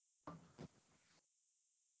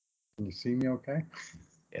you see me okay?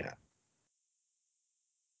 Yeah.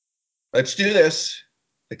 Let's do this.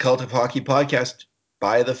 The Cult of Hockey podcast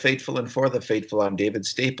by the faithful and for the faithful. I'm David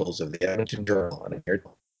Staples of the Edmonton Journal, and I'm here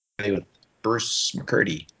today with Bruce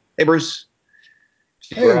McCurdy. Hey, Bruce.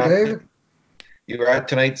 Hey, David. You were at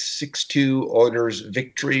tonight's 6-2 Oilers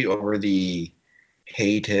victory over the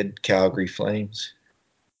hated Calgary Flames.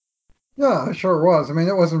 Yeah, it sure was. I mean,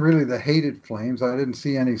 it wasn't really the hated Flames. I didn't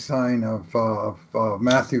see any sign of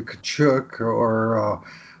Matthew Tkachuk or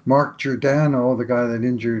Mark Giordano, the guy that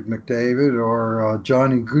injured McDavid, or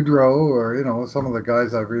Johnny Gaudreau, or some of the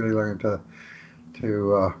guys I've really learned to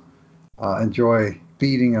enjoy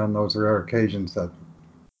beating on those rare occasions that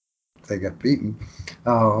they get beaten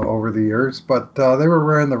over the years. But they were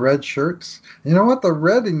wearing the red shirts. You know what? The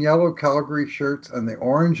red and yellow Calgary shirts and the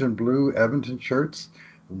orange and blue Edmonton shirts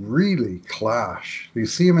really clash. You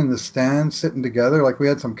see them in the stands sitting together. Like we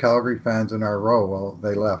had some Calgary fans in our row. Well,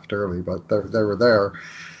 they left early, but they were there.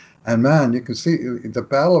 And man, you can see the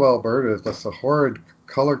Battle of Alberta is just a horrid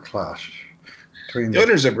color clash between the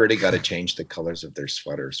Oilers have really got to change the colors of their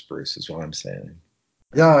sweaters, Bruce, is what I'm saying.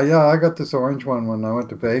 Yeah, I got this orange one when I went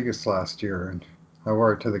to Vegas last year, and I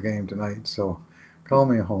wore it to the game tonight. So call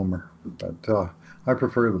me a homer, but I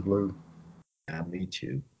prefer the blue. Yeah, me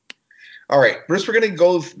too. All right, Bruce, we're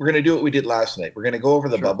gonna do what we did last night. We're gonna go over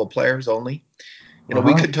the bubble players only.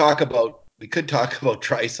 We could talk about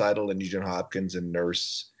Draisaitl and Nugent Hopkins and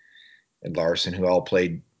Nurse and Larson, who all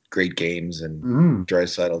played great games, and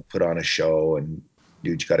Draisaitl put on a show, and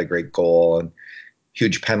Nuge got a great goal and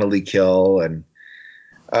huge penalty kill, and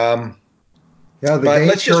but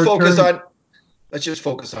let's just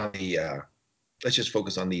focus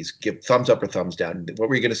on these. Give thumbs up or thumbs down. What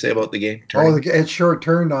were you going to say about the game? It sure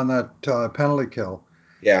turned on that penalty kill.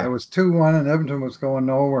 Yeah, it was 2-1, and Edmonton was going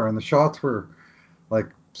nowhere, and the shots were like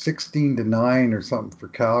 16-9 or something for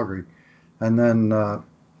Calgary, and then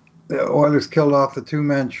the Oilers killed off the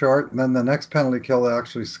two-man short, and then the next penalty kill they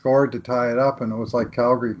actually scored to tie it up, and it was like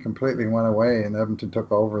Calgary completely went away, and Edmonton took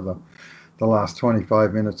over the last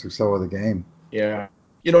 25 minutes or so of the game. Yeah.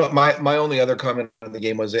 My only other comment on the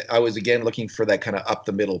game was I was again looking for that kind of up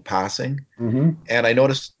the middle passing, and I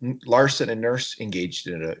noticed Larson and Nurse engaged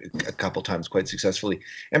in it a couple times quite successfully.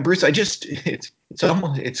 And Bruce,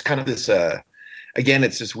 it's kind of this again,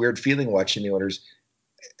 it's this weird feeling watching the Oilers.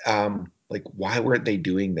 Like, why weren't they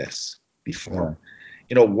doing this before?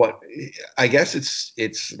 What? I guess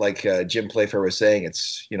it's like Jim Playfair was saying.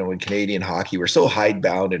 It's in Canadian hockey we're so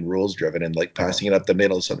hidebound and rules driven, and like passing it up the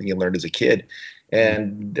middle is something you learned as a kid,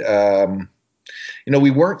 and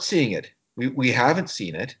we weren't seeing it. We haven't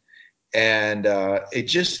seen it, and it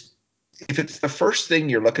just, if it's the first thing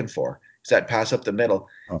you're looking for is that pass up the middle.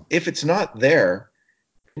 If it's not there,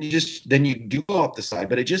 then you do go up the side.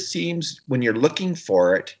 But it just seems when you're looking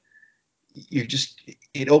for it,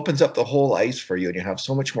 it opens up the whole ice for you, and you have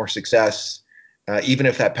so much more success, even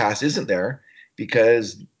if that pass isn't there,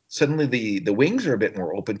 because suddenly the wings are a bit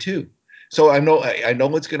more open too. So I know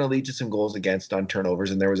it's going to lead to some goals against on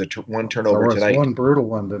turnovers, and there was one turnover tonight. There was one brutal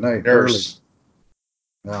one tonight. Nurse.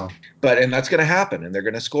 No. And that's going to happen, and they're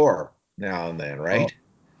going to score now and then, right?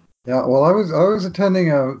 Yeah, well, I was attending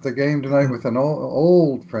the game tonight with an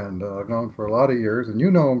old friend I've known for a lot of years, and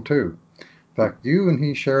you know him too. In fact, you and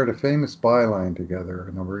he shared a famous byline together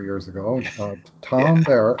a number of years ago. Tom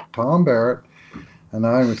Barrett, and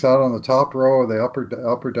I, we sat on the top row of the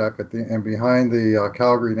upper deck and behind the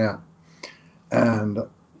Calgary net, and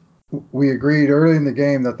we agreed early in the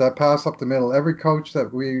game that pass up the middle, every coach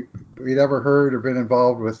that we'd ever heard or been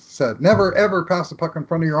involved with said, never ever pass the puck in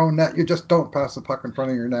front of your own net. You just don't pass the puck in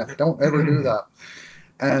front of your net. Don't ever do that.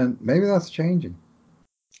 And maybe that's changing.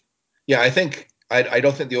 Yeah, I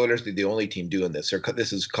don't think the Oilers are the only team doing this.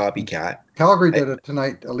 This is copycat. Calgary did it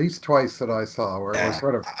tonight at least twice that I saw, where it was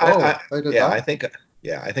sort of, they did that.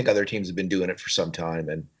 I think other teams have been doing it for some time.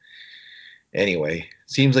 And anyway,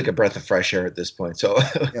 seems like a breath of fresh air at this point. So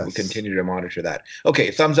we'll continue to monitor that.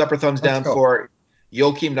 Okay, thumbs up or thumbs down for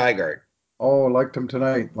Joakim Nygard. Oh, liked him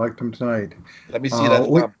tonight. Let me see that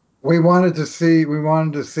thumb. We wanted to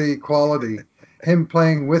see quality. Him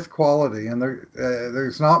playing with quality, and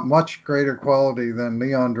there's not much greater quality than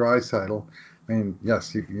Leon Draisaitl. I mean,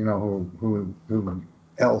 yes, you know who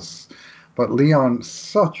else, but Leon,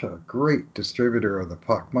 such a great distributor of the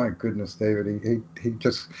puck. My goodness, David, he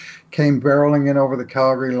just came barreling in over the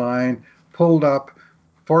Calgary line, pulled up,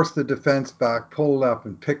 forced the defense back, pulled up,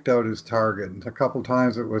 and picked out his target. And a couple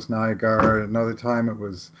times it was Nygard, another time it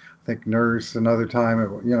was, I think, Nurse, another time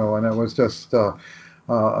and it was just a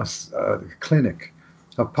clinic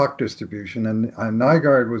of puck distribution. And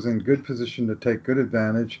Nygard was in good position to take good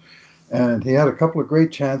advantage. And he had a couple of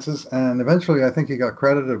great chances, and eventually I think he got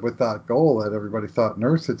credited with that goal that everybody thought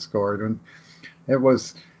Nurse had scored. And it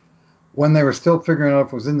was when they were still figuring out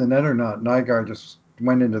if it was in the net or not. Nygaard just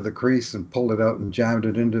went into the crease and pulled it out and jammed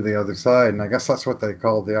it into the other side. And I guess that's what they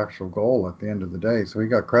called the actual goal at the end of the day. So he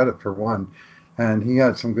got credit for one. And he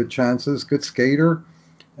had some good chances, good skater,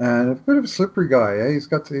 and a bit of a slippery guy. Eh? He's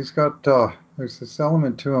got there's this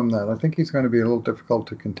element to him that I think he's going to be a little difficult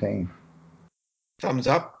to contain. Thumbs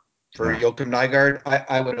up for Yeah. Joachim Nygaard.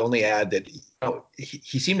 I would only add that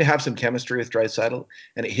he seemed to have some chemistry with Draisaitl,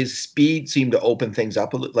 and his speed seemed to open things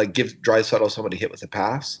up a little, like give Draisaitl someone to hit with a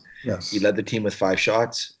pass. He Yes. led the team with 5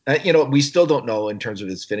 shots. We still don't know in terms of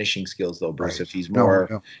his finishing skills, though, Bruce, Right. if he's No, we more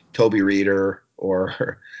don't. Toby Reeder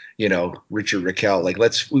or Richard Raquel. Like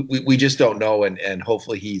we just don't know, and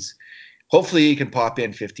hopefully he can pop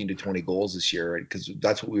in 15 to 20 goals this year because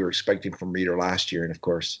that's what we were expecting from Reeder last year, and of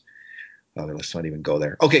course. Oh, let's not even go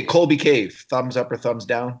there. Okay, Colby Cave, thumbs up or thumbs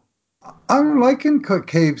down? I'm liking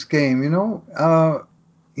Cave's game.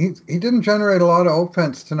 He didn't generate a lot of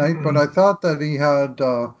offense tonight, but I thought that he had.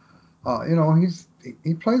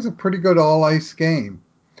 He plays a pretty good all ice game.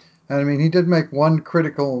 And I mean, he did make one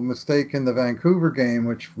critical mistake in the Vancouver game,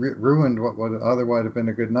 which ruined what would otherwise have been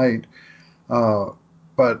a good night. Uh,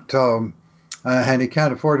 but and he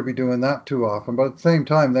can't afford to be doing that too often. But at the same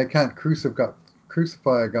time, they can't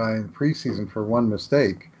crucify a guy in preseason for one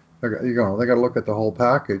mistake. They got to look at the whole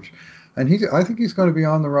package. And I think he's going to be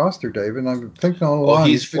on the roster, David. And I've been thinking all Oh, along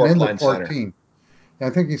he's he's been fourth in the line center. 14. I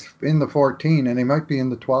think he's in the 14, and he might be in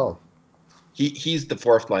the 12. He's the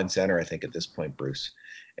fourth line center, I think, at this point, Bruce.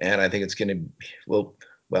 And I think it's going to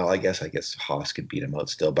well, I guess Haas could beat him out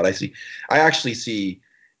still, but I actually see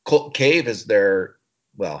Cave as their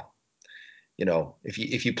well,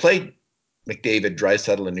 if you played McDavid,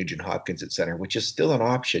 Draisaitl, and Nugent Hopkins at center, which is still an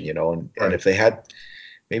option, and Right. if they had,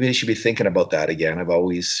 maybe they should be thinking about that again. I've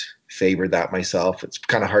always favored that myself. It's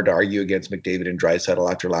kind of hard to argue against McDavid and Draisaitl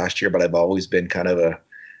after last year, but I've always been kind of a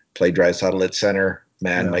play Draisaitl at center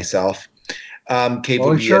man Yeah. myself. Cave Well,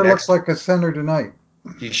 would he be an sure looked ex. like a center tonight.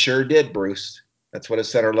 He sure did, Bruce. That's what a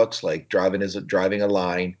center looks like, driving a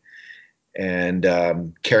line and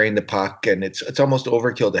carrying the puck, and it's almost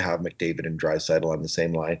overkill to have McDavid and Draisaitl on the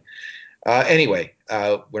same line. Anyway,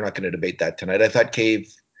 we're not going to debate that tonight. I thought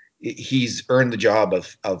Cave, he's earned the job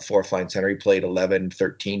of fourth line center. He played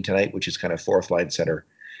 11-13 tonight, which is kind of fourth line center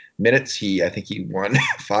minutes. I think he won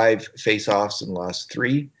 5 faceoffs and lost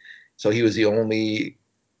 3. So he was the only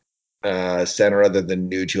center other than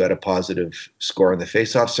Nuge who had a positive score in the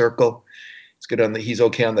faceoff circle. He's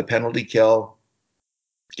okay on the penalty kill.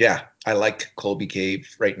 Yeah, I like Colby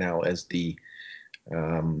Cave right now as the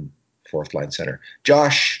um, fourth line center.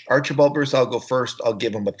 Josh Archibald, Bruce, I'll go first. I'll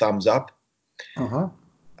give him a thumbs up. Uh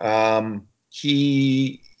huh.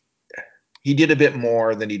 He did a bit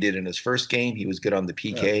more than he did in his first game. He was good on the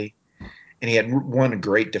Yes. PK, and he had one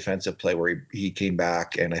great defensive play where he came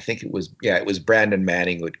back, and I think it was Brandon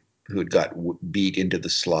Manning who had got beat into the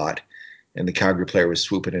slot, and the Calgary player was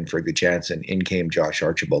swooping in for a good chance, and in came Josh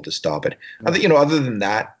Archibald to stop it. Yeah. Other than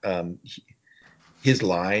that, his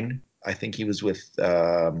line, I think he was with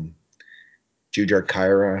Jujhar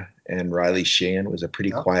Khaira and Riley Sheahan, was a pretty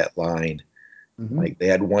Yeah. quiet line. Mm-hmm. Like they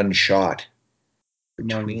had one shot Among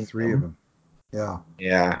the between three of them. them. Yeah.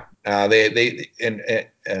 Yeah,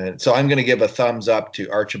 and so I'm going to give a thumbs up to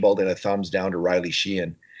Archibald and a thumbs down to Riley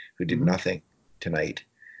Sheehan, who did Mm-hmm. nothing tonight.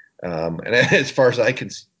 And as far as I can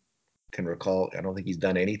recall, I don't think he's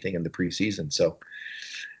done anything in the preseason. So,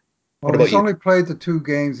 what Well, about he's you? only played the two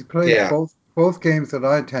games. He played Yeah, both games that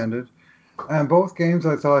I attended, and both games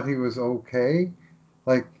I thought he was okay.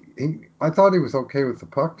 Like I thought he was okay with the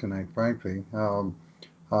puck tonight, frankly. And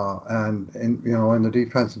in the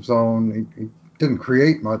defensive zone, he didn't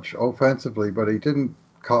create much offensively, but he didn't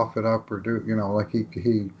cough it up or do like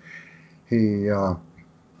he uh,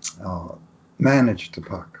 managed the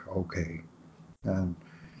puck okay, and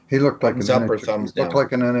he looked like thumbs up or thumbs down? an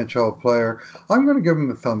NHL player. I'm going to give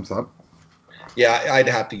him a thumbs up. Yeah, I'd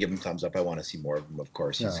have to give him thumbs up. I want to see more of him. Of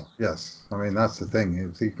course, Yeah, he's yes. I mean, that's the thing.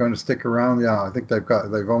 Is he going to stick around? Yeah, I think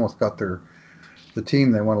they've almost got the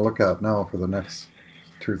team they want to look at now for the next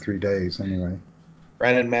 2 or 3 days anyway.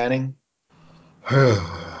 Brandon Manning.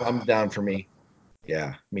 Yeah. Thumbs down for me.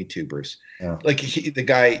 Yeah, me too, Bruce. Like the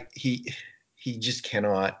guy, he just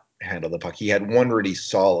cannot handle the puck. He had one really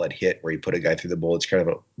solid hit where he put a guy through the boards,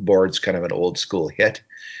 kind of an old school hit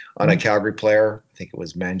on a Calgary player. I think it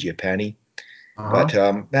was Mangiapane. Uh-huh.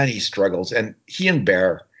 But man, he struggles. And he and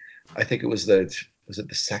Bear, I think it was the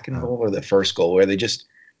second Uh, goal or the first goal where they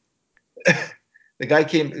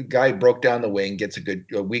The guy broke down the wing, gets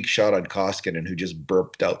a weak shot on Koskinen, who just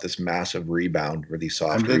burped out this massive rebound, really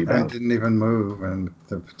soft and rebound. didn't even move, and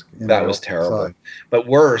That the was open terrible. side. But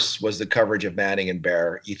worse was the coverage of Manning and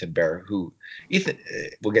Bear, Ethan Bear, who Ethan.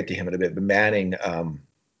 We'll get to him in a bit, but Manning.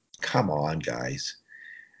 Come on, guys,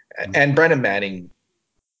 and Brennan Manning.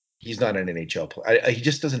 He's not an NHL player. He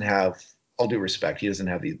just doesn't have. All due respect, he doesn't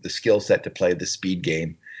have the skill set to play the speed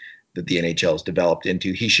game that the NHL has developed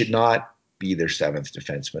into. He should not be their seventh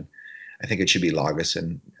defenseman. I think it should be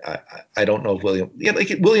Lagesson. I don't know if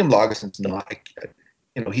William Lagesson's not.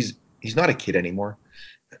 He's not a kid anymore.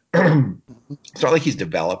 It's not like he's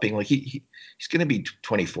developing. Like he's going to be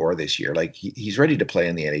 24 this year. Like he's ready to play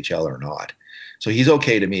in the NHL or not. So he's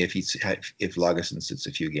okay to me if Lagesson sits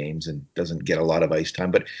a few games and doesn't get a lot of ice time.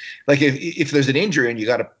 But like if there's an injury and you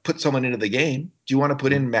got to put someone into the game, do you want to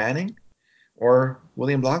put in Manning or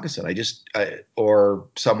William Lagesson? Or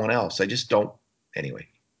someone else? I just don't. Anyway,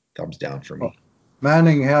 thumbs down for Well, me.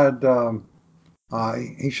 Manning had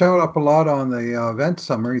he showed up a lot on the event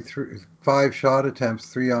summary. 5 shot attempts,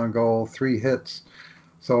 3 on goal, 3 hits.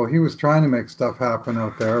 So he was trying to make stuff happen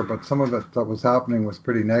out there, but some of it that was happening was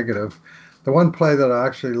pretty negative. The one play that I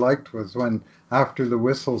actually liked was when, after the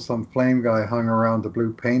whistle, some flame guy hung around the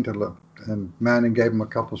blue paint a little, and Manning gave him a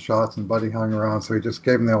couple shots, and Buddy hung around, so he just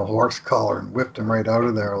gave him the old horse collar and whipped him right out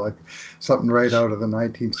of there, like something right out of the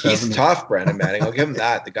He's 1970s. tough, Brandon Manning. I'll give him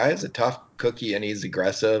that. The guy is a tough cookie, and he's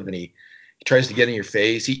aggressive, and he tries to get in your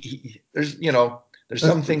face. There's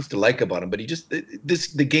some things to like about him, but he just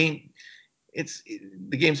the game.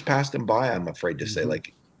 The game's passed him by. I'm afraid to say, Mhm.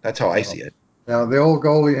 like that's how I see it. Yeah, the old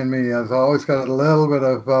goalie in me has always got a little bit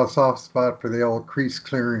of a soft spot for the old crease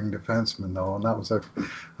clearing defenseman, though, and that was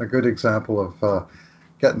a good example of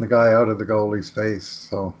getting the guy out of the goalie's face.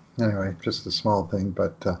 So anyway, just a small thing,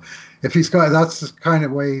 but if he's going, that's the kind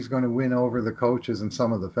of way he's going to win over the coaches and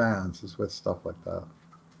some of the fans is with stuff like that.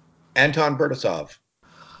 Anton Bertasov.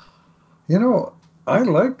 You know, I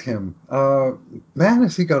liked him. Man,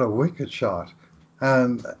 has he got a wicked shot,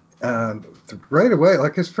 and and right away,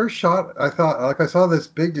 like his first shot, I thought, like I saw this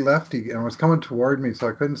big lefty and it was coming toward me, so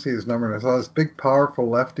I couldn't see his number. And I saw this big, powerful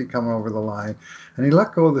lefty coming over the line, and he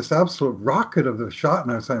let go of this absolute rocket of the shot,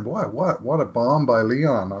 and I was saying, what a bomb by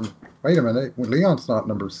Leon! Wait a minute, Leon's not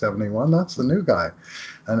number 71. That's the new guy,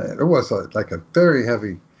 and it was like a very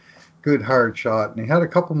heavy good hard shot, and he had a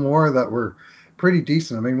couple more that were pretty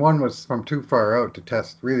decent. I mean, one was from too far out to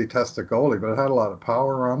really test the goalie, but it had a lot of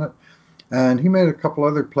power on it. And he made a couple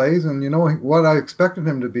other plays, and what I expected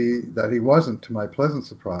him to be that he wasn't, to my pleasant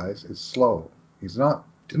surprise, is slow. He's not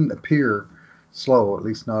didn't appear slow, at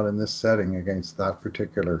least not in this setting against that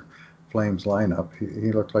particular Flames lineup.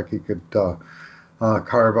 He looked like he could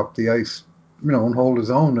carve up the ice, and hold his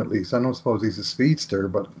own at least. I don't suppose he's a speedster,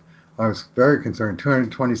 but I was very concerned.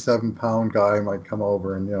 227-pound guy might come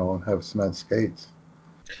over and and have cement skates.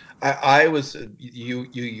 I was you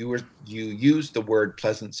used the word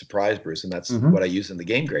pleasant surprise, Bruce, and that's Hmm. what I use in the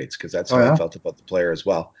game grades because that's Oh how I yeah. felt about the player as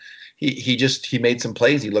well. He made some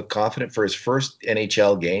plays. He looked confident for his first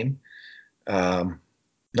NHL game. Um,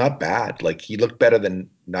 Not bad. Like he looked better than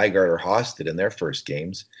Nygaard or Haas did in their first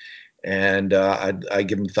games. And I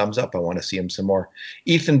give him thumbs up. I want to see him some more.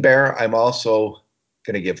 Ethan Bear, I'm also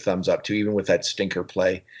going to give thumbs up to, even with that stinker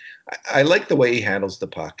play. I like the way he handles the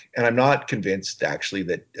puck, and I'm not convinced actually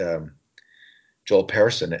that Joel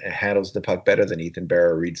Persson handles the puck better than Ethan Bear,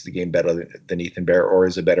 or reads the game better than Ethan Bear, or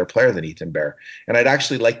is a better player than Ethan Bear. And I'd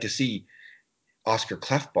actually like to see Oscar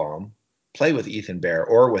Klefbom play with Ethan Bear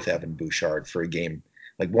or with Evan Bouchard for a game,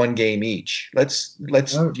 like one game each. Let's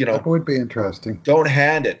That would be interesting. don't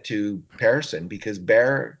hand it to Persson because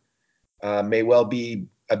Bear may well be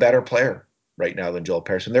a better player right now than Joel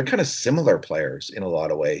Persson. They're kind of similar players in a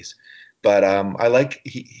lot of ways, but I like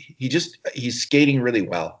he's skating really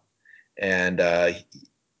well, and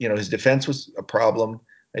his defense was a problem.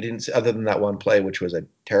 I didn't other than that one play, which was a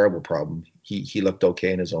terrible problem. He looked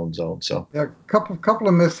okay in his own zone. So Yeah, couple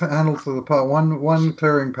of mishandles of the puck. One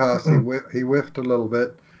clearing pass, he whiffed a little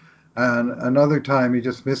bit, and another time he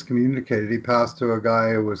just miscommunicated. He passed to a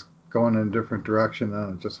guy who was going in a different direction,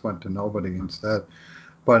 and it just went to nobody instead.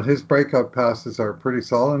 But his breakout passes are pretty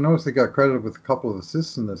solid. I noticed he got credited with a couple of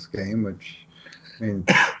assists in this game, which, I mean,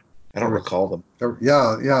 I there don't was, recall them.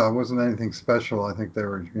 yeah, it wasn't anything special. I think they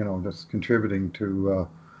were, just contributing to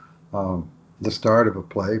the start of a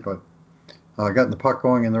play, but getting the puck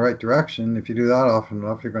going in the right direction. If you do that often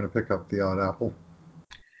enough, you're going to pick up the odd apple.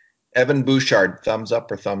 Evan Bouchard, thumbs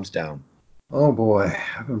up or thumbs down? Oh boy,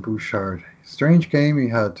 Evan Bouchard. Strange game he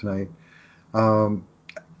had tonight. Um,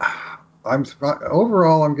 I'm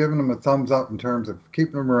overall I'm giving him a thumbs up in terms of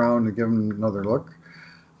keeping him around and giving him another look.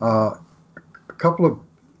 Uh, a couple of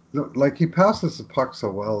like he passes the puck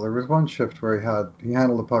so well. There was one shift where he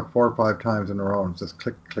handled the puck 4 or 5 times in a row and just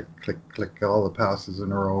click, click, click, click, all the passes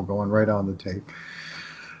in a row going right on the tape.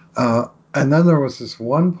 And then there was this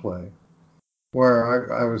one play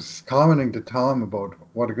where I was commenting to Tom about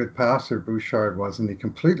what a good passer Bouchard was, and he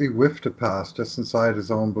completely whiffed a pass just inside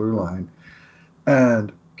his own blue line.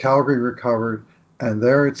 And Calgary recovered, and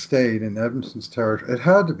there it stayed in Edmonton's territory. It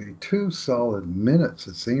had to be 2 solid minutes,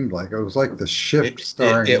 it seemed like. It was like The Shift It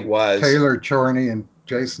starring was. Taylor Chorney and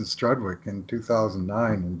Jason Strudwick in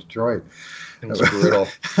 2009 in Detroit. It was brutal.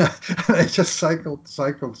 They just cycled. So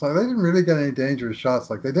they didn't really get any dangerous shots.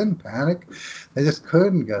 Like they didn't panic. They just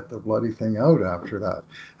couldn't get the bloody thing out after that.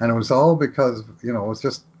 And it was all because, it was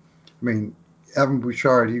just, I mean, Evan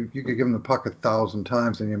Bouchard, you could give him the puck 1,000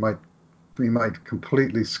 times and he might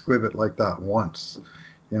completely squib it like that once.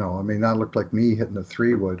 I mean, that looked like me hitting a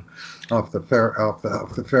 3-wood off the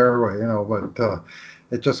fairway, but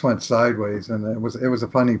it just went sideways, and it was a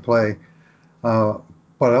funny play. Uh,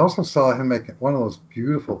 but I also saw him make one of those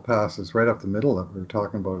beautiful passes right up the middle that we were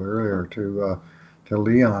talking about earlier to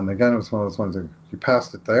Leon. Again, it was one of those ones that he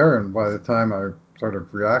passed it there, and by the time I sort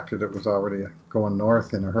of reacted, it was already going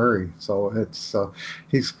north in a hurry. So it's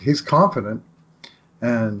he's confident,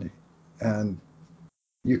 and and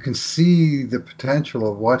you can see the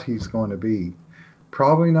potential of what he's going to be.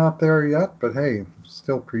 Probably not there yet, but hey,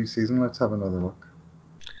 still preseason. Let's have another look.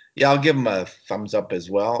 Yeah, I'll give him a thumbs up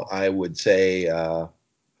as well. I would say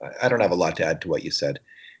I don't have a lot to add to what you said.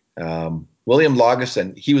 William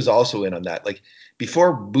Lagesson, he was also in on that. Like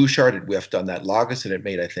before Bouchard had whiffed on that, Lagesson had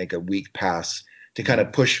made, I think, a weak pass to kind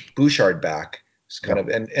of push Bouchard back. It's kind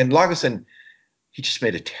Yeah. of and Lagesson, he just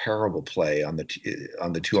made a terrible play on the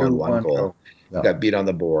 2-on-1 2-1 goal. go. Yeah. Got beat on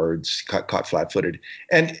the boards, caught flat-footed,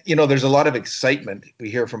 and there's a lot of excitement. We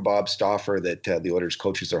hear from Bob Stauffer that the Oilers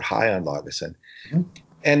coaches are high on Lagesson, Mhm.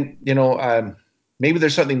 and maybe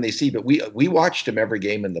there's something they see, but we watched him every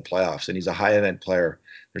game in the playoffs, and he's a high event player.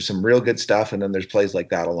 There's some real good stuff, and then there's plays like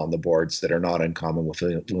that along the boards that are not uncommon with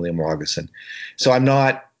William Lagesson. So I'm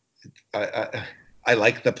not. I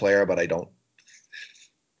like the player, but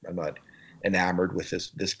I'm not enamored with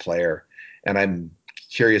this player, and I'm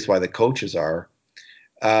curious why the coaches are.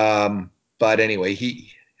 But anyway,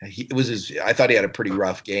 he it was his. I thought he had a pretty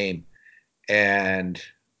rough game, and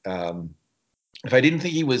um, if I didn't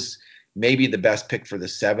think he was maybe the best pick for the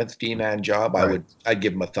seventh D-man job, Right. I'd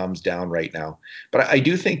give him a thumbs down right now. But I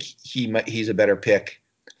do think he's a better pick.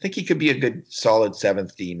 I think he could be a good solid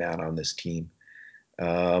seventh D-man on this team.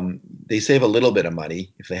 They save a little bit of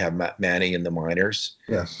money if they have Manning in the minors,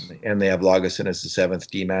 Yes. and they have Lagesson as the seventh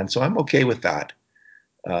D-man. So I'm okay with that.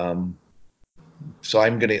 Um, so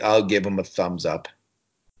I'll give him a thumbs up.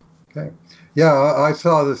 Okay. Yeah, I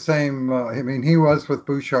saw the same. I mean, he was with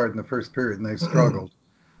Bouchard in the first period, and they struggled.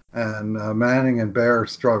 And Manning and Bear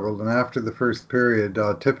struggled. And after the first period,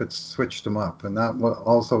 Tippett switched them up, and that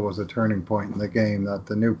also was a turning point in the game. That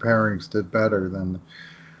the new pairings did better than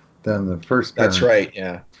the first That's pairing. right.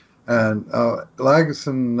 Yeah. And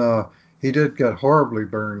Lagesson, he did get horribly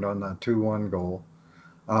burned on that 2-1 goal.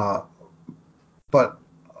 Uh, but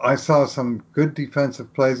I saw some good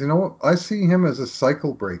defensive plays. I see him as a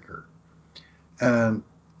cycle breaker. And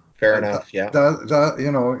Fair that, enough. Yeah.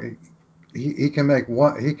 he can make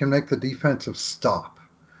the defensive stop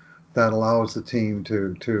that allows the team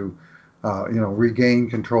to regain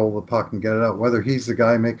control of the puck and get it out. Whether he's the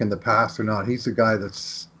guy making the pass or not, he's the guy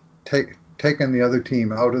that's taking the other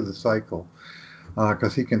team out of the cycle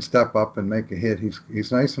because he can step up and make a hit.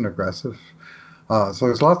 He's nice and aggressive. So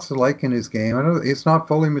there's lots to like in his game. I know it's not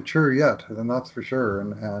fully mature yet, and that's for sure.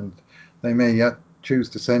 And they may yet choose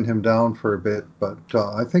to send him down for a bit, but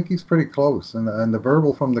I think he's pretty close. And the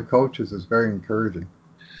verbal from the coaches is very encouraging.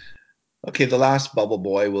 Okay. The last bubble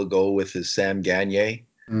boy we'll go with is Sam Gagner,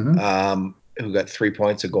 Hmm. who got 3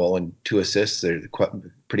 points, a goal, and 2 assists. They're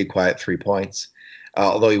pretty quiet 3 points.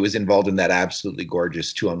 Although he was involved in that absolutely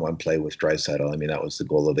gorgeous 2-on-1 play with Draisaitl. I mean, that was the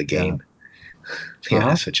goal of the Yeah. game. Yeah,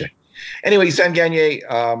 Uh-huh. such a. Anyway, Sam Gagner,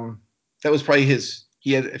 that was probably his.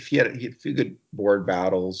 He had a few good board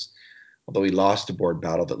battles, although he lost a board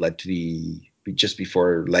battle that led to the just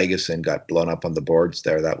before Legason got blown up on the boards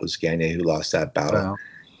there. That was Gagner who lost that battle.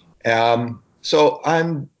 Well, So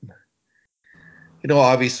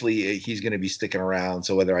obviously he's going to be sticking around.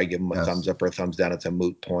 So whether I give him a thumbs yes. up or a thumbs down, it's a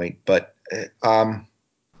moot point. But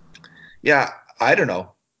yeah, I don't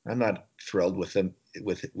know. I'm not thrilled with him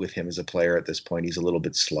as a player at this point. He's a little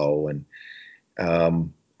bit slow, and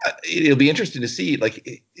It'll be interesting to see.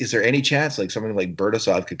 Like, is there any chance like someone like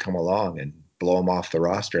Bertasov could come along and blow him off the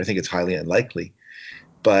roster? I think it's highly unlikely.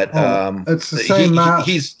 But Oh, it's the same math.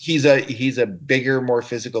 he's a bigger, more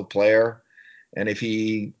physical player, and if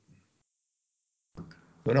he,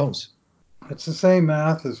 who knows? It's the same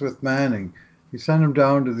math as with Manning. You send him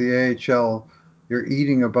down to the AHL, you're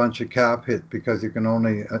eating a bunch of cap hit because you can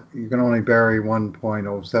only bury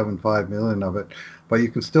 1.075 million of it, but you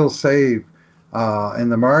can still save in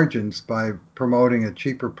the margins by promoting a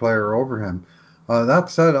cheaper player over him. That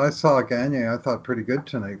said, I saw Gagne. I thought pretty good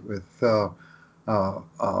tonight with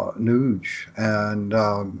Nuge and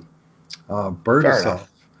Fair Bertasov. enough.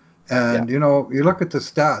 Yeah. And you look at the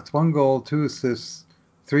stats: 1 goal, 2 assists,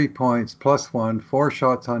 3 points, plus one, 4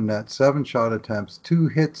 shots on net, 7 shot attempts, 2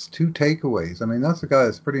 hits, 2 takeaways. I mean, that's a guy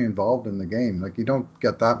that's pretty involved in the game. Like you don't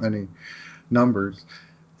get that many numbers,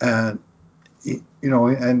 and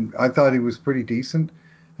and I thought he was pretty decent.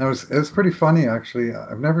 And it was pretty funny actually.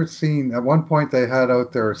 I've never seen. At one point they had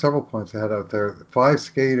out there, or several points they had out there, 5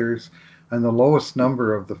 skaters, and the lowest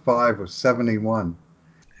number of the five was 71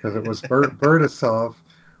 because it was Bertasov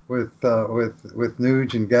with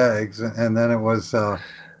Nuge and Gags, and then it was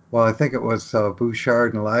well, I think it was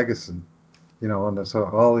Bouchard and Lagesson, and so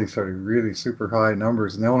all these sort of really super high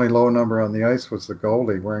numbers, and the only low number on the ice was the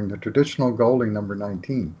goalie wearing the traditional goalie number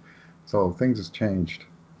 19. So things has changed.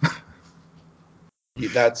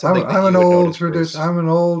 That's I'm, something that I'm an you would old notice, tradition. Bruce. I'm an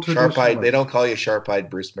old Sharp-eyed. They traditionalist. don't call you sharp-eyed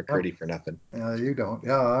Bruce Uh, McCurdy for nothing. Yeah, you don't.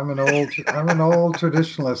 Yeah, I'm an old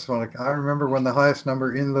traditionalist. I remember when the highest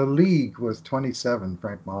number in the league was 27,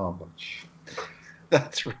 Frank Mahovlich.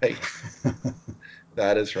 That's right.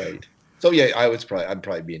 That is right. So yeah, I'm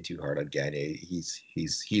probably being too hard on Gagne.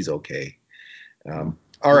 He's okay.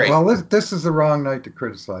 All right. Well, this is the wrong night to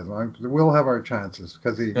criticize him. We'll have our chances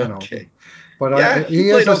because Okay. but Yeah, he he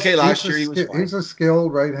is played okay last year. He was he's fine. a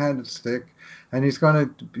skilled right-handed stick, and he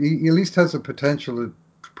at least has the potential to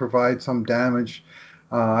provide some damage,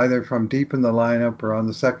 either from deep in the lineup or on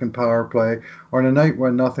the second power play, or on a night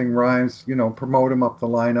when nothing rhymes. Promote him up the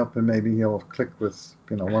lineup, and maybe he'll click with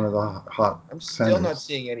one of the hot I'm still not centers.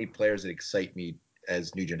 seeing any players that excite me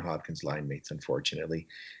as Nugent Hopkins line mates, unfortunately.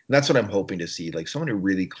 And that's what I'm hoping to see, like someone who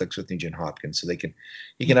really clicks with Nugent Hopkins, so he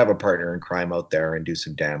can have a partner in crime out there and do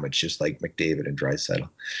some damage, just like McDavid and Draisaitl.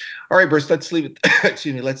 All right, Bruce, let's leave it.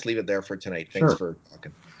 Excuse me, let's leave it there for tonight. Thanks Sure. for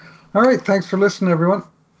talking. All right. Thanks for listening, everyone.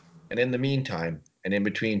 And in the meantime, and in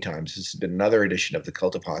between times, this has been another edition of the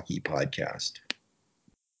Cult of Hockey podcast.